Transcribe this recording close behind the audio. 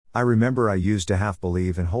I remember I used to half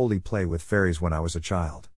believe and wholly play with fairies when I was a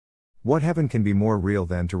child. What heaven can be more real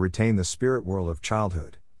than to retain the spirit world of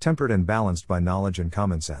childhood, tempered and balanced by knowledge and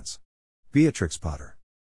common sense? Beatrix Potter.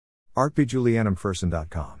 Art by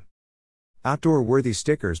JulianaMcPherson.com. Outdoor Worthy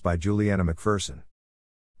Stickers by Juliana McPherson.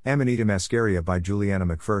 Amanita Mascaria by Juliana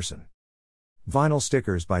McPherson. Vinyl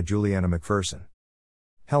Stickers by Juliana McPherson.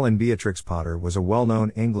 Helen Beatrix Potter was a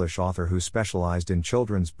well-known English author who specialized in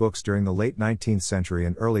children's books during the late 19th century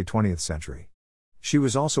and early 20th century. She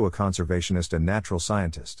was also a conservationist and natural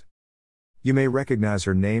scientist. You may recognize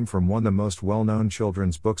her name from one of the most well-known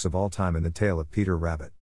children's books of all time, In the Tale of Peter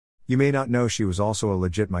Rabbit. You may not know she was also a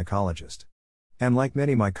legit mycologist. And like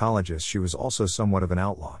many mycologists, she was also somewhat of an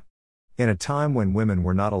outlaw. In a time when women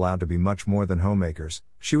were not allowed to be much more than homemakers,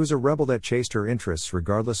 she was a rebel that chased her interests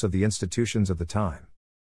regardless of the institutions of the time.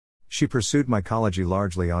 She pursued mycology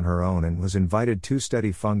largely on her own and was invited to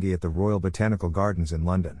study fungi at the Royal Botanical Gardens in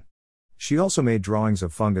London. She also made drawings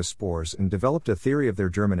of fungus spores and developed a theory of their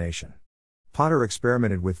germination. Potter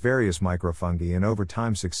experimented with various microfungi and over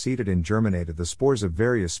time succeeded in germinated the spores of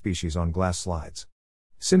various species on glass slides.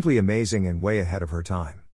 Simply amazing and way ahead of her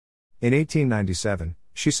time. In 1897,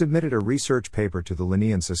 she submitted a research paper to the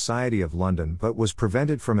Linnean Society of London but was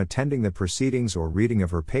prevented from attending the proceedings or reading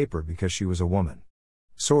of her paper because she was a woman.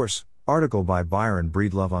 Source: article by Byron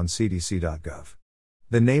Breedlove on cdc.gov.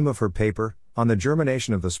 The name of her paper: On the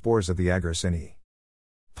Germination of the Spores of the Agrocinae.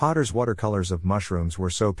 Potter's watercolors of mushrooms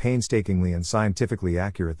were so painstakingly and scientifically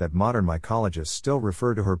accurate that modern mycologists still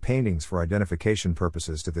refer to her paintings for identification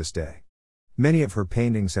purposes to this day. Many of her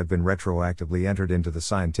paintings have been retroactively entered into the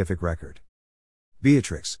scientific record.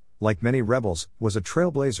 Beatrix, like many rebels, was a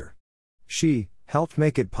trailblazer. She helped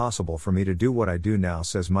make it possible for me to do what I do now,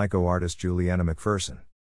 says myco artist Juliana McPherson.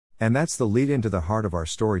 And that's the lead into the heart of our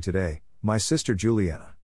story today, my sister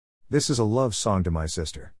Juliana. This is a love song to my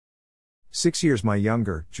sister. 6 years my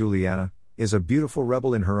younger, Juliana, is a beautiful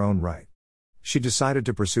rebel in her own right. She decided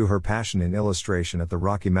to pursue her passion in illustration at the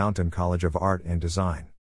Rocky Mountain College of Art and Design.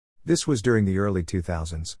 This was during the early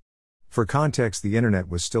 2000s. For context, the internet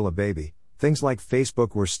was still a baby, things like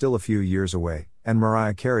Facebook were still a few years away, and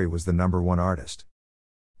Mariah Carey was the #1 artist.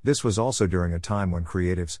 This was also during a time when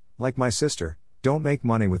creatives, like my sister, don't make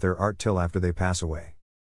money with their art till after they pass away.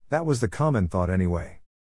 That was the common thought anyway.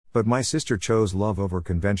 But my sister chose love over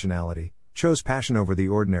conventionality, chose passion over the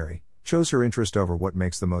ordinary, chose her interest over what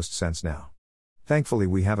makes the most sense now. Thankfully,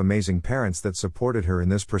 we have amazing parents that supported her in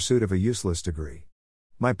this pursuit of a useless degree.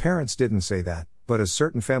 My parents didn't say that, but a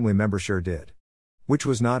certain family member sure did. Which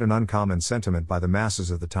was not an uncommon sentiment by the masses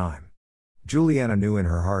of the time. Juliana knew in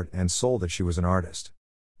her heart and soul that she was an artist.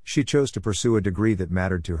 She chose to pursue a degree that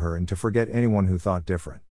mattered to her and to forget anyone who thought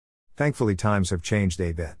different. Thankfully, times have changed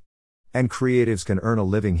a bit. And creatives can earn a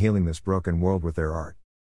living healing this broken world with their art.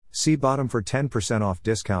 See bottom for 10% off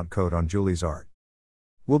discount code on Julie's art.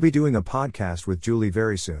 We'll be doing a podcast with Julie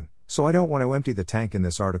very soon, so I don't want to empty the tank in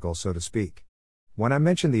this article, so to speak. When I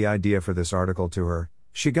mentioned the idea for this article to her,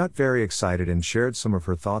 she got very excited and shared some of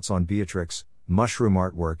her thoughts on Beatrix, mushroom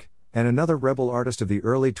artwork, and another rebel artist of the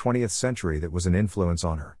early 20th century that was an influence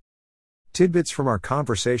on her. Tidbits from our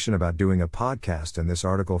conversation about doing a podcast and this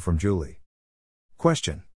article from Julie.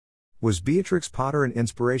 Question: was Beatrix Potter an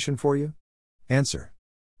inspiration for you? Answer: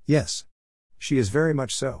 yes. She is very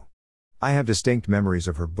much so. I have distinct memories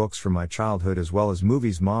of her books from my childhood as well as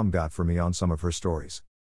movies Mom got for me on some of her stories.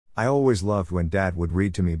 I always loved when Dad would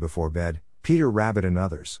read to me before bed, Peter Rabbit and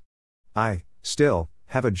others. I, still,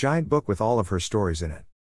 have a giant book with all of her stories in it.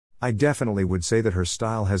 I definitely would say that her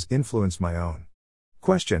style has influenced my own.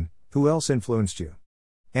 Question: who else influenced you?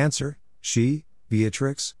 Answer: she,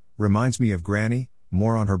 Beatrix, reminds me of Granny,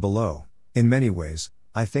 more on her below. In many ways,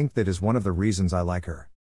 I think that is one of the reasons I like her.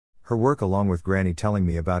 Her work along with Granny telling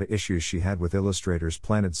me about issues she had with illustrators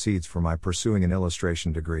planted seeds for my pursuing an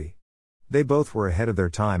illustration degree. They both were ahead of their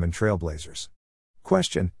time and trailblazers.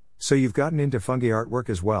 Question: so you've gotten into fungi artwork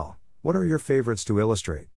as well, what are your favorites to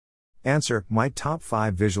illustrate? Answer: my top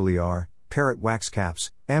 5 visually are parrot wax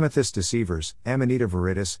caps, amethyst deceivers, Amanita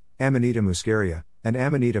viridis, Amanita muscaria, and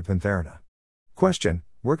Amanita pantherina. Question: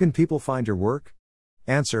 where can people find your work?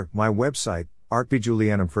 Answer: my website,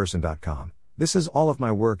 artbyjulianamcpherson.com. This is all of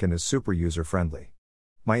my work and is super user-friendly.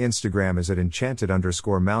 My Instagram is at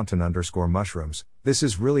enchanted_mountain_mushrooms. This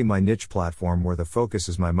is really my niche platform where the focus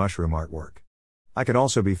is my mushroom artwork. I can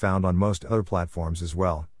also be found on most other platforms as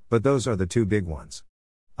well, but those are the 2 big ones.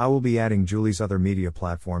 I will be adding Julie's other media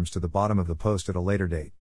platforms to the bottom of the post at a later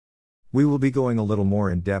date. We will be going a little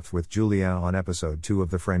more in depth with Juliana on episode 2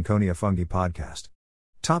 of the Franconia Fungi podcast.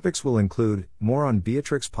 Topics will include more on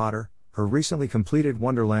Beatrix Potter, her recently completed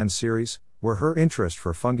Wonderland series, where her interest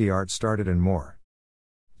for fungi art started and more.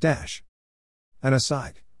 Dash. An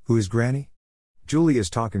aside, who is Granny? Julie is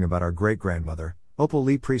talking about our great-grandmother, Opal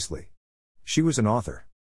Lee Priestley. She was an author.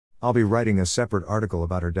 I'll be writing a separate article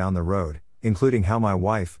about her down the road, including how my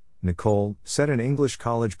wife, Nicole, set an English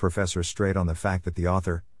college professor straight on the fact that the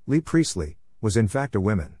author, Lee Priestley, was in fact a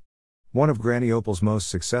woman. One of Granny Opal's most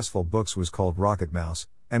successful books was called Rocket Mouse,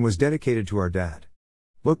 and was dedicated to our dad.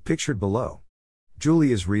 Book pictured below.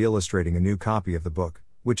 Julie is re-illustrating a new copy of the book,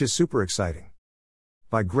 which is super exciting.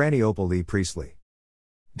 By Granny Opal Lee Priestley.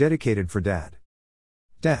 Dedicated for Dad.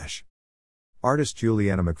 Dash. Artist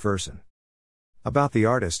Juliana McPherson. About the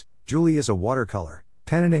artist, Julie is a watercolor,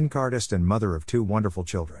 pen and ink artist and mother of 2 wonderful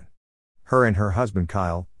children. Her and her husband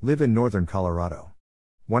Kyle live in northern Colorado.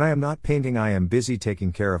 When I am not painting, I am busy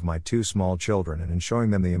taking care of my 2 small children and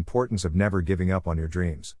showing them the importance of never giving up on your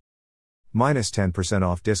dreams. Minus 10%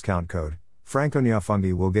 off discount code, Franconia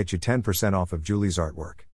Fungi will get you 10% off of Julie's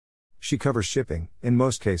artwork. She covers shipping, in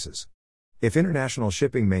most cases. If international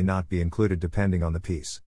shipping may not be included depending on the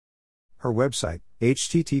piece. Her website,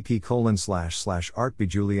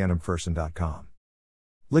 http://artbyjulianamcpherson.com.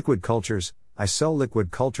 Liquid cultures, I sell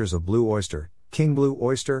liquid cultures of blue oyster, king blue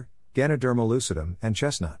oyster, Ganoderma lucidum, and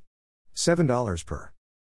chestnut. $7 per.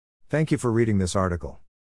 Thank you for reading this article.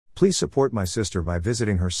 Please support my sister by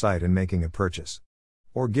visiting her site and making a purchase.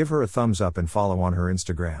 Or give her a thumbs up and follow on her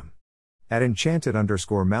Instagram. At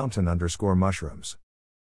enchanted_mountain_mushrooms.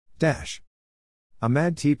 Dash. A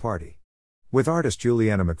Mad Tea Party. With artist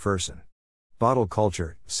Juliana McPherson. Bottle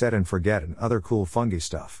culture, set and forget and other cool fungi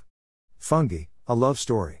stuff. Fungi, a love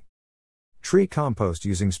story. Tree compost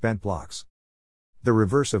using spent blocks. The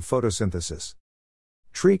reverse of photosynthesis.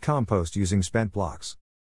 Tree compost using spent blocks.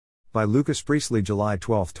 By Lucas Priestley, July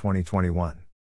 12, 2021.